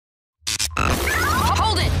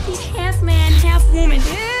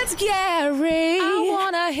Gary, I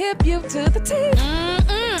wanna hip you to the T.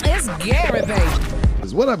 It's Gary, baby.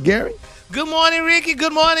 What up, Gary? Good morning, Ricky.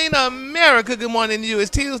 Good morning, America. Good morning to you.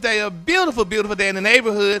 It's Tuesday, a beautiful, beautiful day in the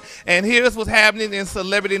neighborhood. And here's what's happening in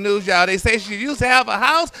celebrity news, y'all. They say she used to have a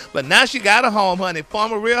house, but now she got a home, honey.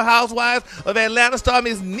 Former Real Housewives of Atlanta star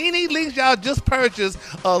Miss NeNe Leakes, y'all, just purchased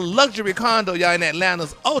a luxury condo, y'all, in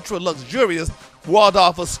Atlanta's ultra-luxurious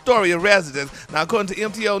Waldorf Astoria residence. Now, according to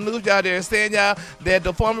MTO News, y'all, they're saying, y'all, that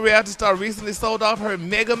the former reality star recently sold off her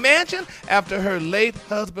mega mansion after her late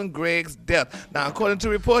husband Greg's death. Now, according to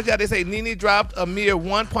reports, y'all, they say NeNe dropped a mere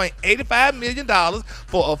 $1.85 million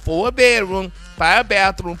for a 4-bedroom,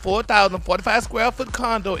 5-bathroom, 4,045 square foot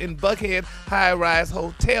condo in Buckhead High-Rise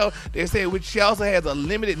Hotel. They say, which she also has a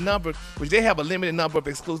limited number, which they have a limited number of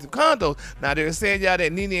exclusive condos. Now, they're saying, y'all,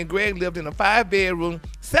 that NeNe and Greg lived in a 5-bedroom,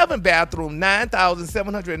 7-bathroom,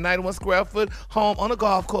 9,791 square foot home on a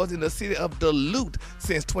golf course in the city of Duluth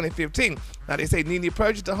since 2015. Now, they say NeNe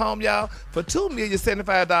purchased the home, y'all, for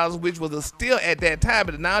 $2,075,000, which was a steal at that time.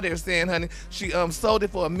 But now they're saying, honey, she sold it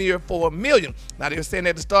for a mere $4 million. Now, they're saying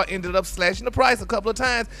that the star ended up slashing the price a couple of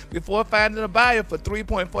times before finding a buyer for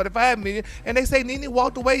 $3.45 million. And they say NeNe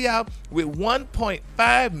walked away, y'all, with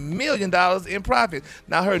 $1.5 million in profit.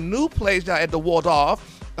 Now, her new place, y'all, at the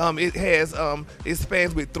Waldorf, it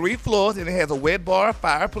spans with 3 floors, and it has a wet bar,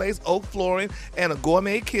 fireplace, oak flooring, and a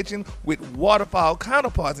gourmet kitchen with waterfall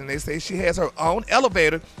counterparts. And they say she has her own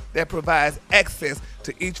elevator that provides access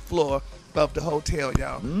to each floor of the hotel,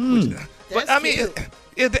 y'all. But I mean,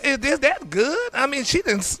 is that good? I mean, she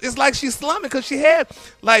didn't. It's like she's slumming because she had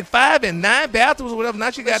like 5 and 9 bathrooms or whatever. Now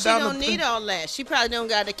she got down. She don't need all that. She probably don't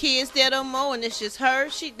got the kids there no more, and it's just her.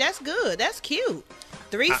 That's good. That's cute.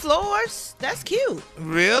 3 floors, that's cute.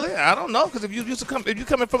 Really? I don't know, because if you're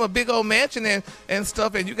coming from a big old mansion and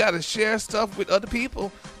stuff, and you got to share stuff with other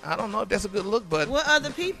people, I don't know if that's a good look. But what other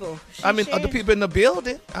people? Other people in the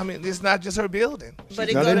building. I mean, it's not just her building.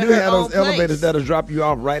 But now they do have those elevators that'll drop you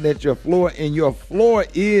off right at your floor, and your floor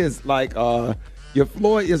is like it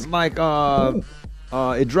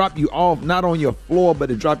drop you off not on your floor,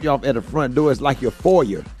 but it drop you off at the front door. It's like your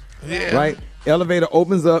foyer, right? Elevator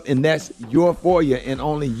opens up, and that's your foyer, and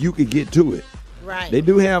only you could get to it. Right. They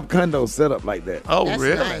do have condos set up like that. Oh, that's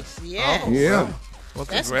really? Nice. Yes. Oh, yeah. Well,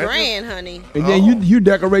 that's grand, honey. And then you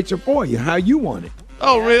decorate your foyer how you want it.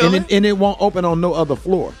 Oh, really? And it won't open on no other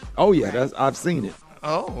floor. Oh, yeah. I've seen it.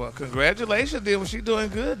 Oh, well, congratulations, then. Well, she's doing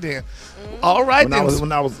good, then. All right, then.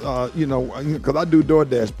 When I was, because I do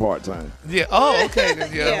DoorDash part-time. Yeah. Oh, okay.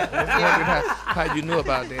 Then, yeah. I was wondering how you knew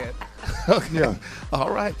about that. Okay. Yeah. All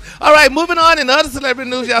right. Moving on in other celebrity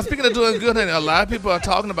news, y'all. Speaking of doing good, honey, a lot of people are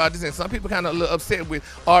talking about this, and some people kind of a little upset with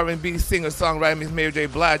R&B singer-songwriter Miss Mary J.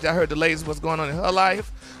 Blige. I heard the latest what's going on in her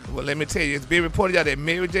life. Well, let me tell you, it's being reported, y'all, that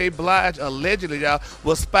Mary J. Blige allegedly, y'all,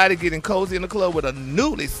 was spotted getting cozy in the club with a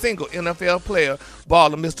newly single NFL player,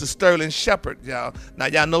 baller Mr. Sterling Shepard, y'all. Now,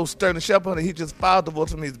 y'all know Sterling Shepard, honey, he just filed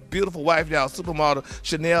divorce from his beautiful wife, y'all, supermodel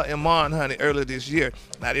Chanel Iman, honey, earlier this year.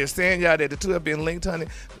 Now, they're saying, y'all, that the two have been linked, honey,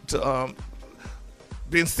 to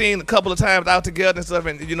been seen a couple of times out together and stuff,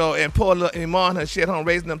 and and poor little Iman, she at home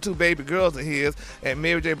raising them 2 baby girls of his, and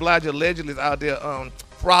Mary J. Blige allegedly is out there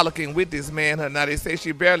frolicking with this man. Now they say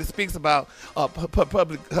she barely speaks about her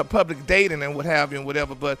public dating and what have you and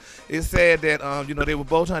whatever, but it's said that they were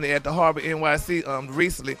both, honey, at the Harbor NYC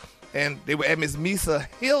recently, and they were at Miss Misa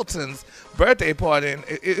Hilton's birthday party, and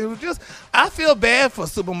it was just, I feel bad for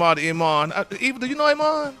supermodel Iman. Do you know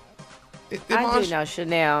Iman? I do know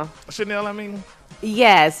Chanel. Chanel, I mean.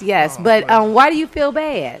 Yes, but why do you feel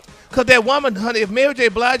bad? Because that woman, honey, if Mary J.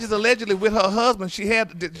 Blige is allegedly with her husband,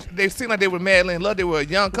 they seemed like they were madly in love. They were a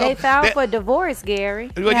young couple. They filed for divorce,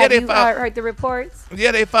 Gary. Well, Have you heard the reports?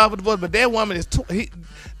 Yeah, they filed for divorce, but that woman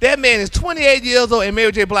that man is 28 years old and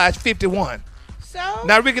Mary J. Blige 51. So?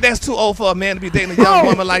 Now, Ricky, that's too old for a man to be dating a young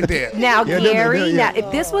woman like that. Now, Gary, now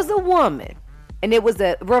if this was a woman and it was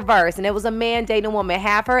a reverse and it was a man dating a woman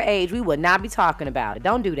half her age, we would not be talking about it.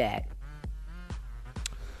 Don't do that.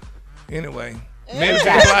 Anyway, Don't do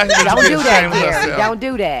that, Gary. Don't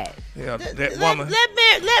do that. Yeah, that woman.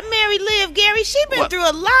 Let Mary live, Gary. She been through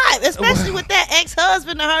a lot, especially with that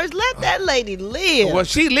ex-husband of hers. Let that lady live. Well,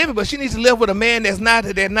 she living, but she needs to live with a man that's not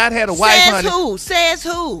had a wife. Says honey. who? Says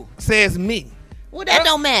who? Says me. Well, that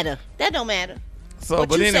don't matter. That don't matter. So, what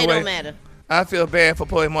but you anyway, say don't matter. I feel bad for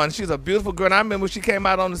poor Iman. She's a beautiful girl. And I remember when she came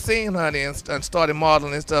out on the scene, honey, and started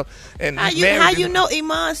modeling and stuff. And how you know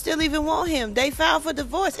Iman still even want him? They filed for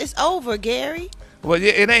divorce. It's over, Gary. Well,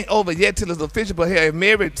 yeah, it ain't over yet till it's official. But here, if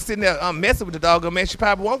Mary sitting there messing with the doggone man, she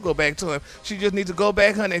probably won't go back to him. She just needs to go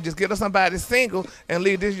back, honey, and just get her somebody single and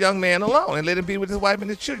leave this young man alone and let him be with his wife and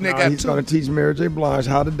his children. They got he's two. going to teach Mary J. Blige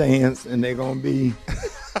how to dance, and they're going to be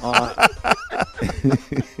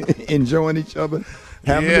enjoying each other.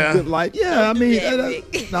 Having a good life. Yeah, I mean,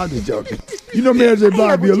 no, I'm just joking. You know, Mary J.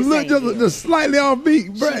 Blige be a little, just slightly off beat.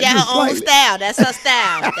 She got her own style. That's her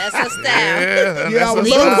style. That's her style. Yeah, leave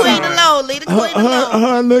the queen alone. Leave the queen alone.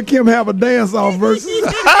 Her and Lil' Kim have a dance-off versus.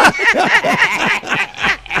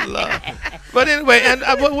 But anyway, and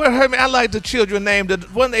what hurt me, I like the children name. The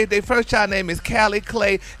one they first child name is Callie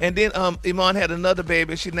Clay, and then Iman had another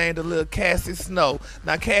baby. She named the little Cassie Snow.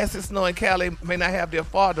 Now Cassie Snow and Callie may not have their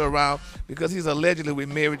father around because he's allegedly with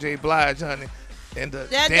Mary J. Blige, honey. And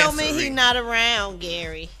that don't mean he's not around,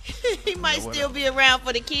 Gary. He might still be around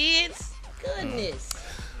for the kids. Goodness.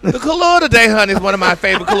 The color today, honey, is one of my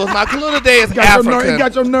favorite colors. My color today is African. You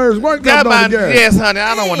got your nerves worked up, yes, honey.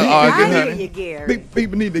 I don't want to argue, honey.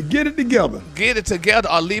 People need to get it together. Get it together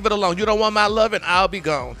or leave it alone. You don't want my love, and I'll be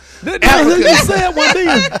gone. Say it one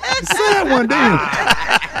then. Say it one then.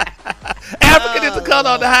 African is the color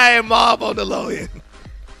on the high end, mauve on the low end.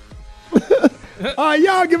 All right,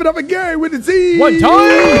 y'all give it up for Gary with the T. One time.